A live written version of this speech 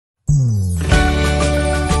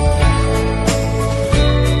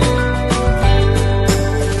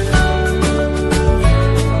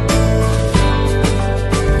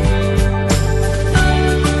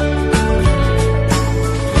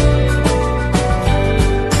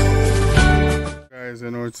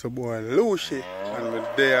You know it's a boy Luci and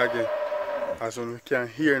we're there again. As you can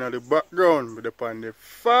hear in the background, we're upon the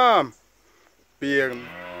farm. Beer,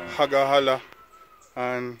 haga holla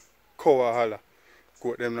and cow holla.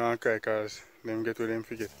 Goat them now cry because them get what them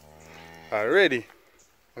forget. Already,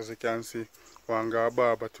 as you can see, one got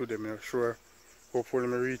barber to them, I'm sure. Hopefully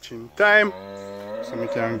me reach in time. So I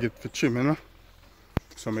can get to trim, you know.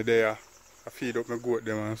 So me there, I feed up my goat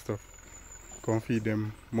them and stuff. Come feed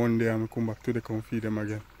them Monday and I come back today, come feed them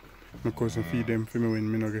again. My cousin feed them for me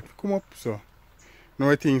when me no get to come up. So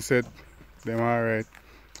no thing said, them alright.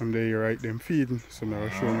 I'm there right them feeding. So now I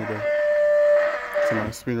show me them. So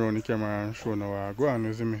I spin around the camera and show now where I go on,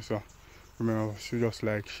 you see me. So remember, she just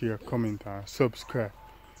like share, comment and subscribe.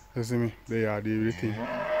 You see me? They are the everything.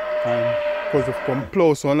 And because of come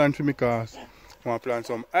close on land for me because I want to plant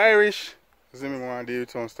some Irish. You see me, I want to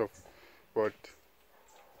do some stuff. But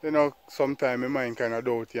you know, sometimes my mind kind of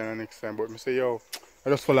doubt you next time. But I say, yo, I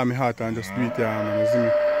just follow my heart and just do it, man. You see me?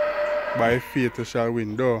 By faith you shall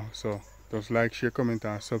win, though. So just like, share, comment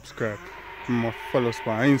and subscribe. Follow us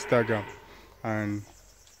on Instagram. And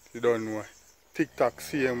you don't know, TikTok,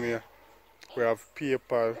 same way. We have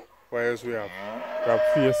PayPal, what else we have? We have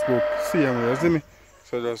Facebook, same way, you see me?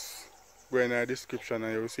 So just go in the description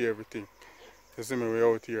and you will see everything. You see me,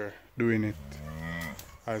 we're out here doing it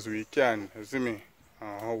as we can, you see me?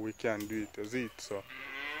 How we can do it, you see it, so.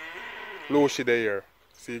 Luci there,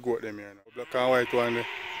 see goat them here now. Black and white one there.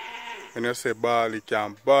 When you say ball, you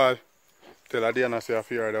can ball. Tell Adiana say I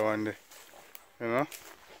fear the one there. You know?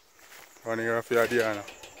 One here for Adiana.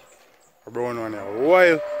 A brown one here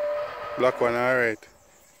wild. Black one alright.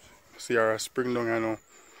 See her spring down here now.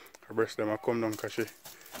 Her breast them come down because she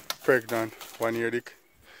pregnant. 1 year dick.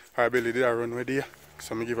 Her belly did run with her.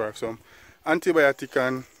 So I give her some antibiotic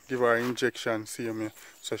and give her injection. See me.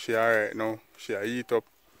 So she alright now. She eat up.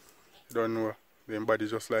 You don't know. Them body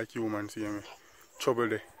just like human, see me. Trouble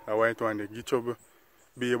there. The white one they give trouble.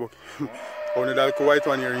 Be able. Only that little white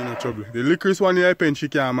one here in no trouble. The licorice one here pen she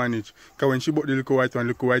can't manage. Because when she bought the little white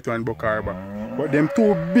one buck her back. But them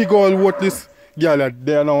two big old worthless girl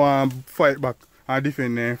they now want to fight back and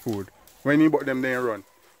defend their food. When he bought them they run.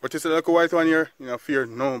 But you see the little white one here, you know, fear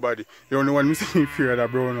nobody. The only one missing fear the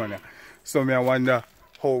brown one here. So I wonder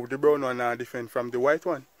how the brown one defend from the white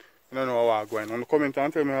one. I don't know how I go on. On comment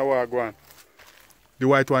and tell me how I go on. The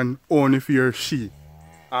white one only fear she.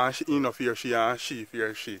 And she no fear she and she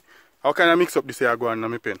fear she. How can I mix up this here go on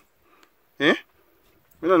my pen? Eh?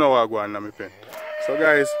 I don't know how I go on my pen. So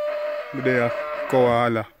guys, I'm there cow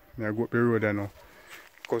holla. I go up the road there now.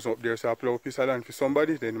 Because up there so I plow a piece of land for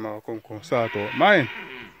somebody, then I come sort out mine.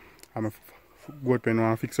 I'm a goat pen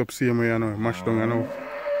and fix up same way, you know, mash down, you know.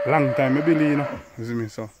 Long time I believe, you know. You see me,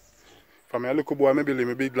 so. From a little boy, I believe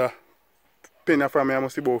my big pen from me I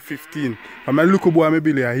must be about 15. From a little boy, I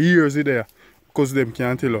believe years there. Because them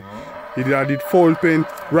can't tell you. He did fowl pen,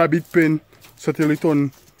 rabbit pen, so till it turn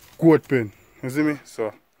goat pen. You see me?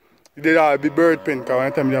 So he did all the bird pen because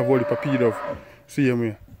one time they have all the papid of. See him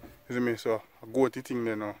here. You see me? So I go to the thing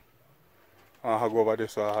there now. And I go over there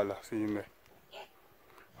so I holla. See him there.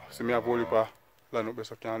 See me have all the land up there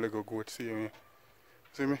so I can't let go goat. See him here.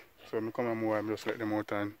 See me? So I come and move and just let them out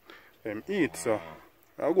and them eat. So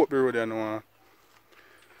I'll go up the road there now and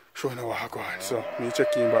show you what I go on. So me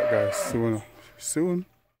check in back guys soon.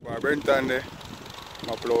 By Brenton there,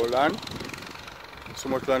 I plow land. So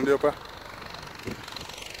much land there, pa.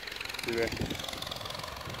 See there.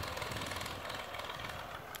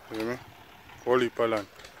 You see me? Whole heap of land.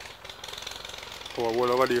 So I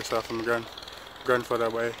go over there so from my grandfather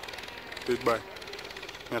buy, big buy.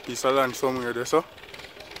 A piece of land somewhere there, so.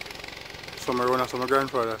 Somewhere around so my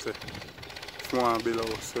grandfather say, if you want to build a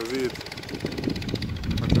house, so see it.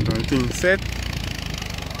 But the thing set.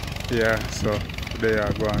 Yeah, so. There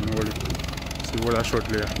I go and hold it. See what I shot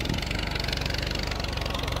there.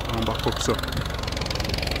 And back up so.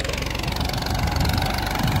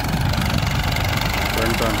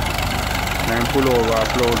 Brenton. Then pull over,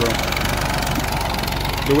 plow down.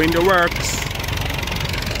 Doing the works.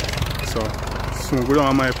 So soon go down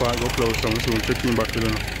on my part, go plow some soon checking back to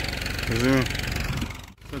them. You see me?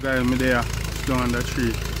 So guys, me there down on the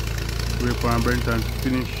tree. Wait for Brenton to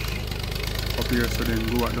finish up here so then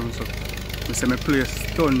go back down so. I see my place,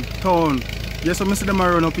 town. Yes, so I see them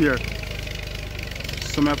run up here.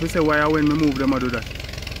 So I have to say why when I move them I do that.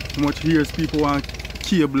 How much years people want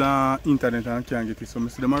cable and internet and can't get it. So I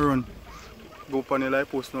see them run. Go up on the light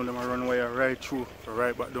post now, them run wire right through,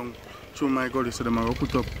 right back down through my gully. So them will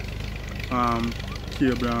put up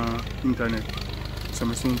cable and internet. So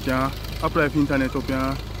I soon can apply for internet up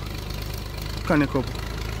here. Connect up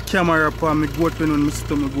camera for my goat pen when I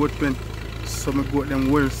set up my goat pen. so I got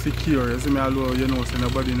them well secure. You see me alone, you know, so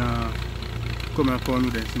nobody na come and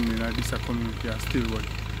with them in this community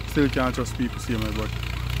still can't trust people see me, but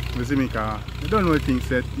you see me I don't know things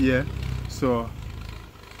that so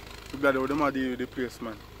I'm glad how them are deal with the place,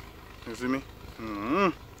 man. You see me?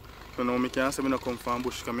 So now I can't say I come from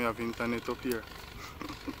bush because I have internet up here.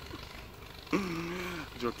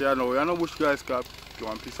 Joke here now, you know bush guys because you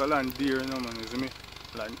want a piece of land there, you know, man, you see me?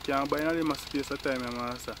 Land can't buy in a space of time, man.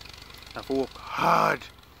 You have to work hard.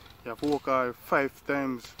 You have to work hard 5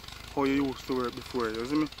 times how you used to work before, you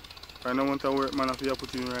see me? I don't want to work, man, if you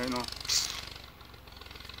put in right now.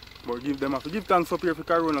 But give them have to give thanks up here for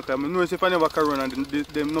Corona, because I know if I never Corona, them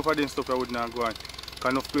enough of them stuff I would not go on.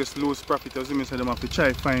 Because enough place lose profit, you see me, so them have to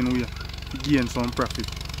try find way to gain some profit.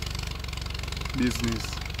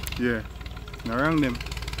 Business. Yeah. Now wrong them.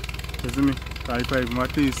 You see me? If I even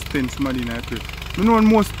at least 10 somebody in that place. I know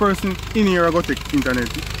most person in here are going to take internet.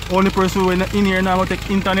 Only person who in here now going to take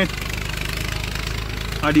internet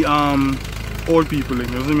are the old people,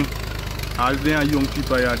 you see me? All the young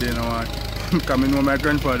people are there now. Because I know my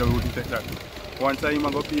grandfather wouldn't take that. One time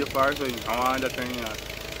I go pay for it, so I want that thing.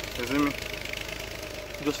 You see me?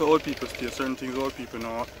 Just the old people stay. Certain things old people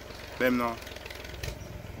know. Them now.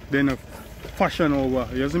 They know fashion over.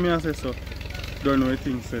 You see me? I say so. Don't know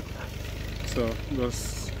anything set. So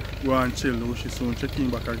just go and chill. We should soon check in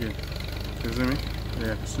back again. You see me?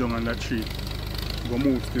 Yeah, it's down on that tree. Go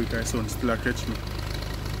move still because sun still catch me.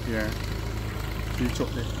 Yeah. See the truck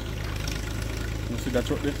there. You see that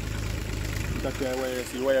truck there? That's why you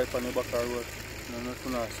see wire from the back of the road. No,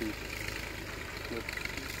 nothing else see.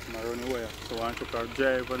 I run the wire. So I took a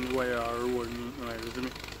drive on the wire or road. You see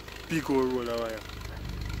me? Big old roll of wire.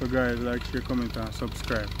 So guys, like, share, comment and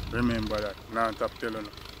subscribe. Remember that. Now I'm top telling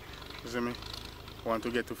you. You see me? Want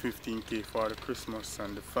to get to 15k for the Christmas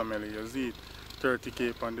and the family. You see it?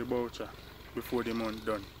 30k on the voucher before the month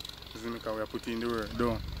done. You see me? Because we are putting the work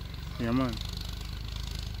down. Yeah, man.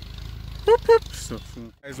 So,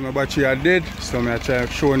 guys, my battery are dead, so I try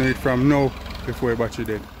showing it from now before the battery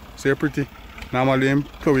dead. See pretty? Normally I'm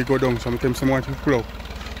plow it go down, sometimes I want to plow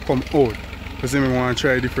come out. You see me, I want to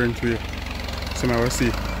try a different way. So I will see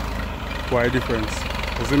why difference.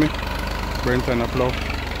 You see me? Brent and a plow.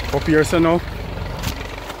 Up here so now,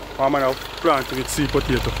 I'm going to plant with sweet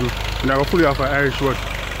potato for me. And I will fully have an Irish word.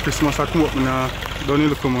 Christmas at come up, I don't need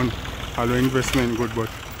to come on. Although investment good, but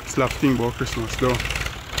slap thing about Christmas though.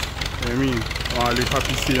 I mean, I live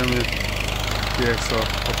happy seeing me. Yeah, so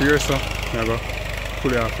up here, so I go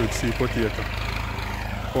fully off with sweet potato.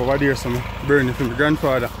 Over there, so I burn it for my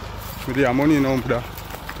grandfather. I have money now for the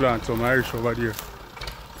plant some Irish over there.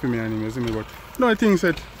 For me and him, you see me, but no, I think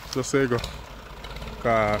that just say go.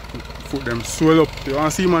 Because foot them swell up. You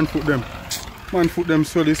want to see man foot them? Man foot them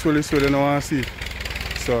swelly, you don't want to see.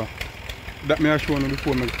 So that may have shown you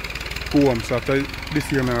before I go home. So after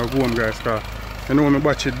this year, I go home, guys. Because you know my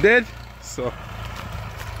battery dead, so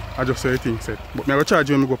I just say things set. But I will charge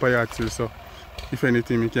you when I go up a yard still, so if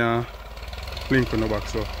anything, I can link on the back.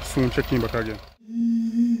 So soon check in back again.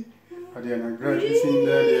 Adiana, glad to see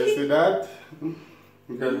there. You see that?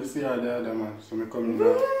 I'm glad to see her there, man. So I come in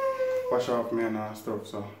and wash off me and stuff.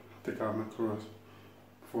 So take off my clothes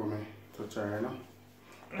before me touch her, you know.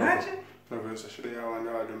 Love her, so she there one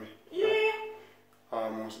there do me. Yeah.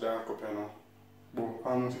 Almost dark up, you know. But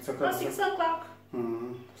almost 6 o'clock. 6 o'clock.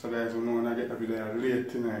 So guys, we know when I get to be there late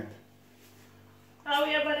tonight. How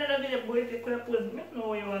you ever did a video boy if you could have put me? No,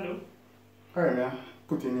 what you want to do? Alright, man.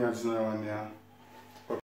 Put in your now and there.